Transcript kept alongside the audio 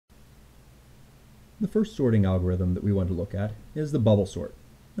The first sorting algorithm that we want to look at is the bubble sort.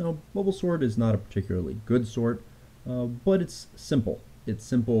 Now, bubble sort is not a particularly good sort, but it's simple. It's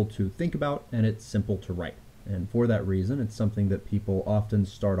simple to think about and it's simple to write. And for that reason, it's something that people often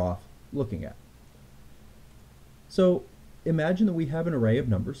start off looking at. So imagine that we have an array of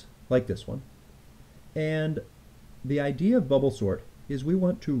numbers, like this one, and the idea of bubble sort is we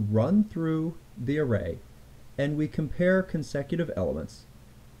want to run through the array and we compare consecutive elements,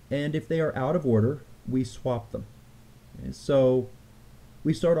 and if they are out of order, we swap them. Okay, so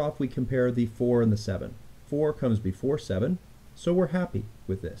we start off, we compare the 4 and the 7. 4 comes before 7, so we're happy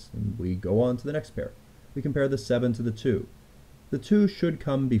with this, and we go on to the next pair. We compare the 7 to the 2. The 2 should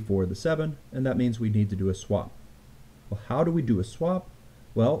come before the 7, and that means we need to do a swap. Well, how do we do a swap?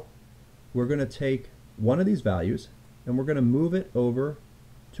 Well, we're going to take one of these values and we're going to move it over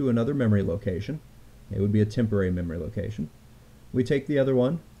to another memory location. It would be a temporary memory location. We take the other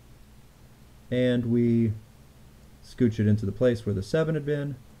one and we scooch it into the place where the 7 had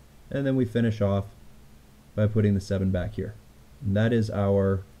been, and then we finish off by putting the 7 back here. And that is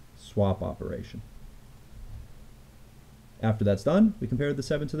our swap operation. After that's done, we compare the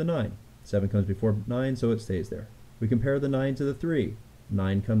 7 to the 9. 7 comes before 9, so it stays there. We compare the 9 to the 3.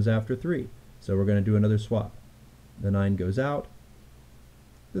 9 comes after 3, so we're going to do another swap. The 9 goes out,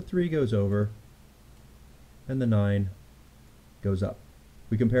 the 3 goes over, and the 9 goes up.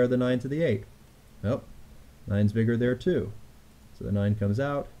 We compare the 9 to the 8. Well, 9's bigger there too. So the 9 comes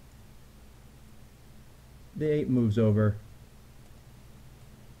out, the 8 moves over,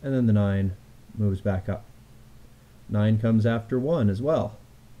 and then the 9 moves back up. 9 comes after 1 as well.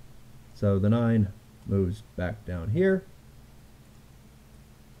 So the 9 moves back down here.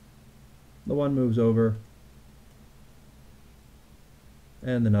 The 1 moves over,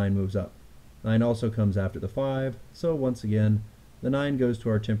 and the 9 moves up. 9 also comes after the 5, so once again, the 9 goes to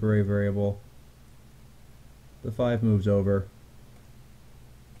our temporary variable, the 5 moves over,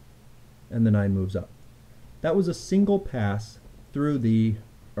 and the 9 moves up. That was a single pass through the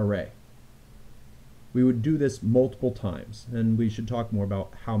array. We would do this multiple times, and we should talk more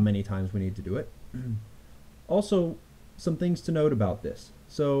about how many times we need to do it. Also, some things to note about this.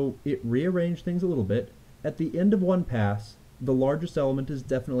 So it rearranged things a little bit. At the end of one pass, the largest element is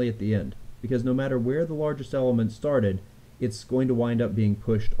definitely at the end, because no matter where the largest element started, it's going to wind up being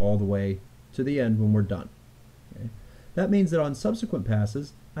pushed all the way to the end when we're done. Okay? That means that on subsequent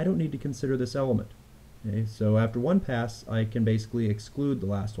passes, I don't need to consider this element. Okay? So after one pass, I can basically exclude the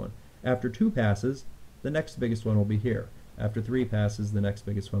last one. After 2 passes, the next biggest one will be here. After 3 passes, the next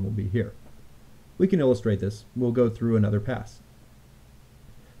biggest one will be here. We can illustrate this. We'll go through another pass.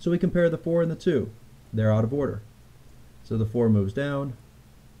 So we compare the 4 and the 2. They're out of order. So the 4 moves down,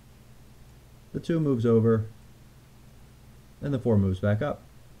 the 2 moves over, and the 4 moves back up.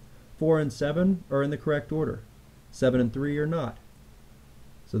 4 and 7 are in the correct order. 7 and 3 are not.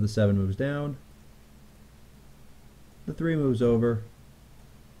 So the 7 moves down, the 3 moves over,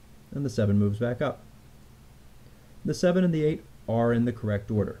 and the 7 moves back up. The 7 and the 8 are in the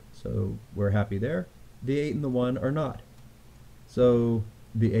correct order, so we're happy there. The 8 and the 1 are not. So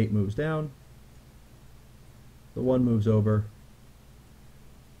the 8 moves down, the 1 moves over,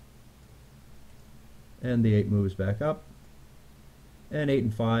 and the 8 moves back up. And 8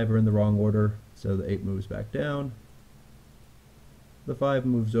 and 5 are in the wrong order, so the 8 moves back down, the 5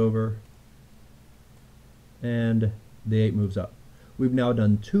 moves over, and the 8 moves up. We've now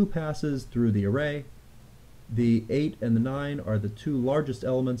done 2 passes through the array. The 8 and the 9 are the 2 largest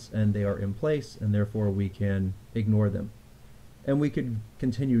elements, and they are in place, and therefore we can ignore them. And we could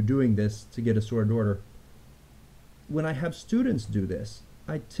continue doing this to get a sorted order. When I have students do this,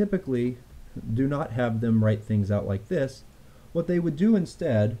 I typically do not have them write things out like this. What they would do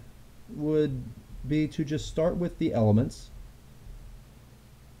instead would be to just start with the elements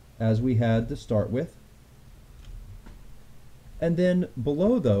as we had to start with, and then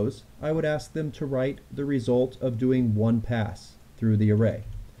below those I would ask them to write the result of doing one pass through the array.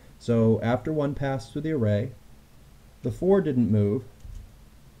 So after one pass through the array, the 4 didn't move,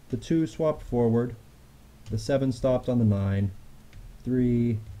 the 2 swapped forward, the 7 stopped on the 9,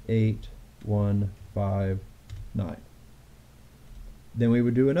 3, 8, 1, 5, 9. Then we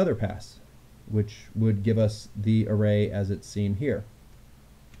would do another pass, which would give us the array as it's seen here.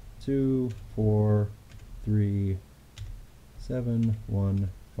 2, 4, 3, 7, 1,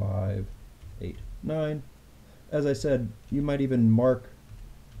 5, 8, 9. As I said, you might even mark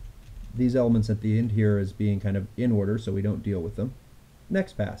these elements at the end here as being kind of in order so we don't deal with them.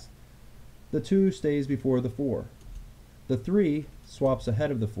 Next pass. The 2 stays before the 4. The 3 swaps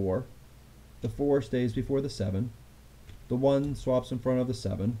ahead of the 4. The 4 stays before the 7. The 1 swaps in front of the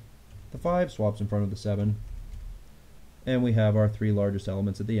 7. The 5 swaps in front of the 7, and we have our 3 largest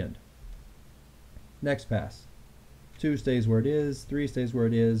elements at the end. Next pass. 2 stays where it is, 3 stays where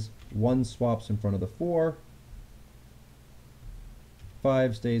it is, 1 swaps in front of the 4,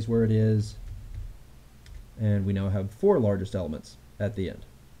 5 stays where it is, and we now have 4 largest elements at the end.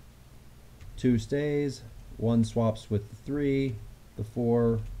 2 stays, 1 swaps with the 3, the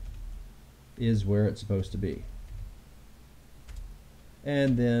 4 is where it's supposed to be.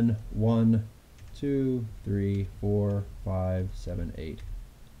 And then 1, 2, 3, 4, 5, 7, 8,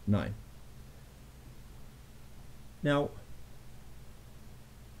 9. Now,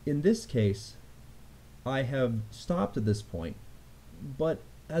 in this case, I have stopped at this point, but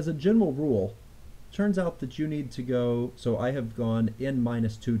as a general rule, turns out that you need to go, so I have gone n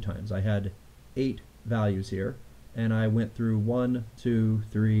minus 2 times. I had 8 values here, and I went through 1, 2,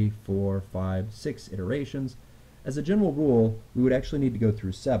 3, 4, 5, 6 iterations. As a general rule, we would actually need to go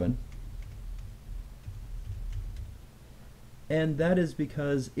through 7. And that is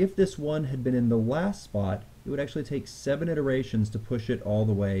because if this 1 had been in the last spot, it would actually take 7 iterations to push it all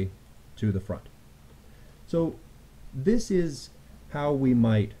the way to the front. So this is how we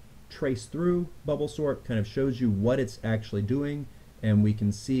might trace through bubble sort, kind of shows you what it's actually doing, and we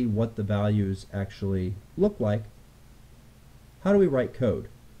can see what the values actually look like. How do we write code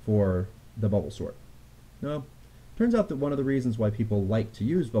for the bubble sort? Well, turns out that one of the reasons why people like to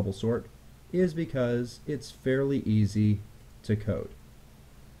use bubble sort is because it's fairly easy to code.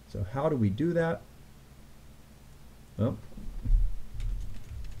 So how do we do that? Well,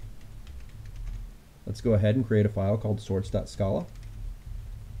 let's go ahead and create a file called sorts.scala.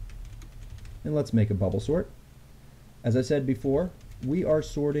 And let's make a bubble sort. As I said before, we are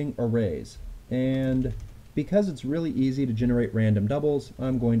sorting arrays. And because it's really easy to generate random doubles,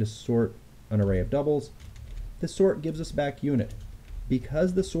 I'm going to sort an array of doubles. The sort gives us back unit.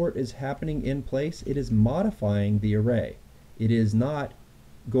 Because the sort is happening in place, it is modifying the array. It is not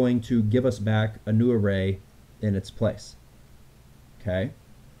going to give us back a new array in its place. Okay?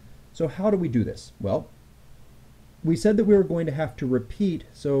 So how do we do this? Well, we said that we were going to have to repeat,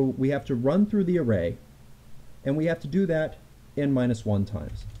 so we have to run through the array, and we have to do that n minus 1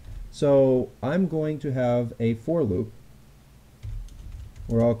 times. So I'm going to have a for loop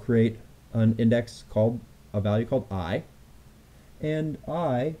where I'll create an index called, a value called I, and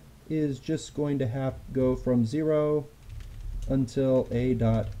I is just going to have to go from 0 until a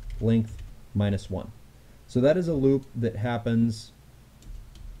dot length minus 1. So that is a loop that happens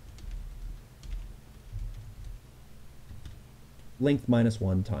length minus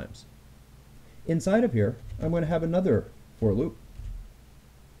 1 times. Inside of here, I'm going to have another for loop.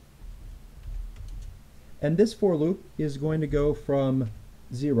 And this for loop is going to go from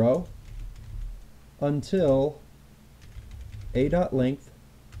 0 until a dot length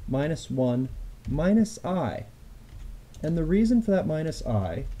minus 1 minus I. And the reason for that minus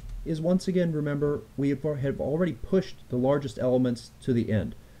I is, once again, remember, we have already pushed the largest elements to the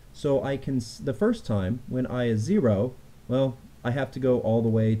end. So I can, the first time, when I is 0, well, I have to go all the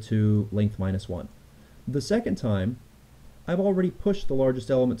way to length minus 1. The second time, I've already pushed the largest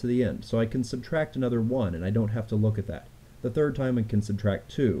element to the end, so I can subtract another 1, and I don't have to look at that. The third time, I can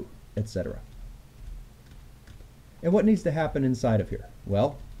subtract 2, etc. And what needs to happen inside of here?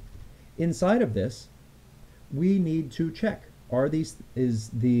 Well, inside of this, we need to check, is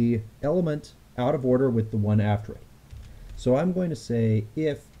the element out of order with the one after it? So I'm going to say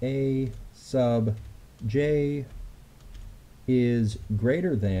if a sub j is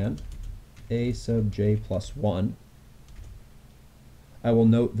greater than a sub j plus 1. I will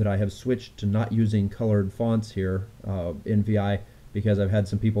note that I have switched to not using colored fonts here in VI because I've had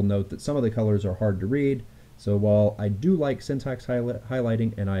some people note that some of the colors are hard to read. So while I do like syntax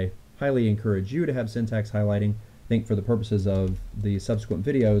highlighting, and I highly encourage you to have syntax highlighting, I think for the purposes of the subsequent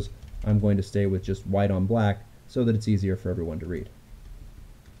videos, I'm going to stay with just white on black so that it's easier for everyone to read.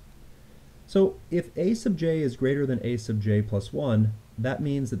 So if a sub j is greater than a sub j plus 1, that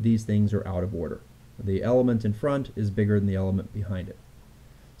means that these things are out of order. The element in front is bigger than the element behind it.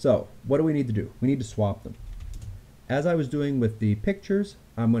 So what do we need to do? We need to swap them. As I was doing with the pictures,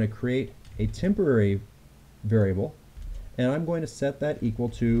 I'm going to create a temporary variable, and I'm going to set that equal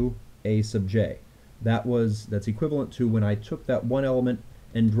to a sub j. That's equivalent to when I took that one element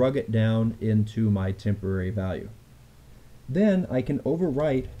and drug it down into my temporary value. Then I can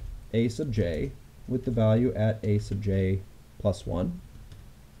overwrite a sub j with the value at a sub j plus 1.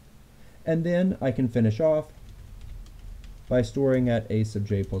 And then I can finish off by storing at a sub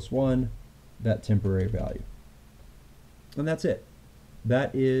j plus 1 that temporary value. And that's it.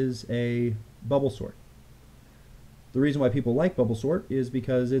 That is a bubble sort. The reason why people like bubble sort is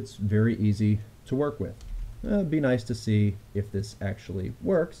because it's very easy to work with. It'd be nice to see if this actually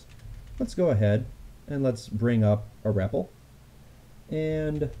works. Let's go ahead and let's bring up a REPL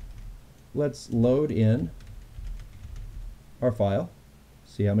and let's load in our file.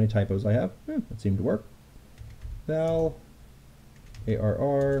 See how many typos I have. That seemed to work. Val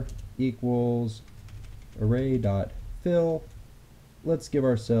arr equals array.fill. Let's give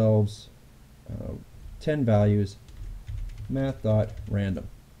ourselves 10 values, math.random.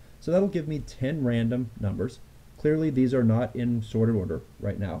 So that'll give me 10 random numbers. Clearly these are not in sorted order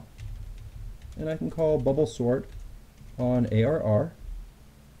right now. And I can call bubble sort on arr.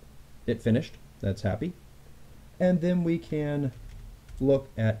 It finished. That's happy. And then we can look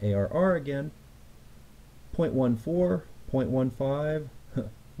at arr again. 0.14, 0.15,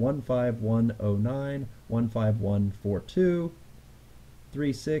 15109, 15142,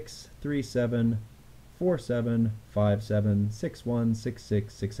 36, 37, 47, 57, 61,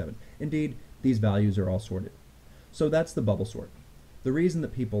 66, 67. Indeed, these values are all sorted. So that's the bubble sort. The reason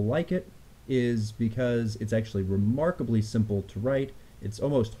that people like it is because it's actually remarkably simple to write. It's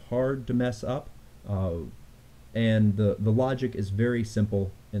almost hard to mess up, and the logic is very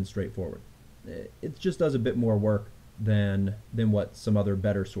simple and straightforward. It just does a bit more work than what some other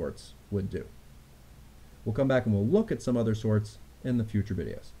better sorts would do. We'll come back and we'll look at some other sorts in the future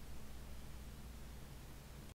videos.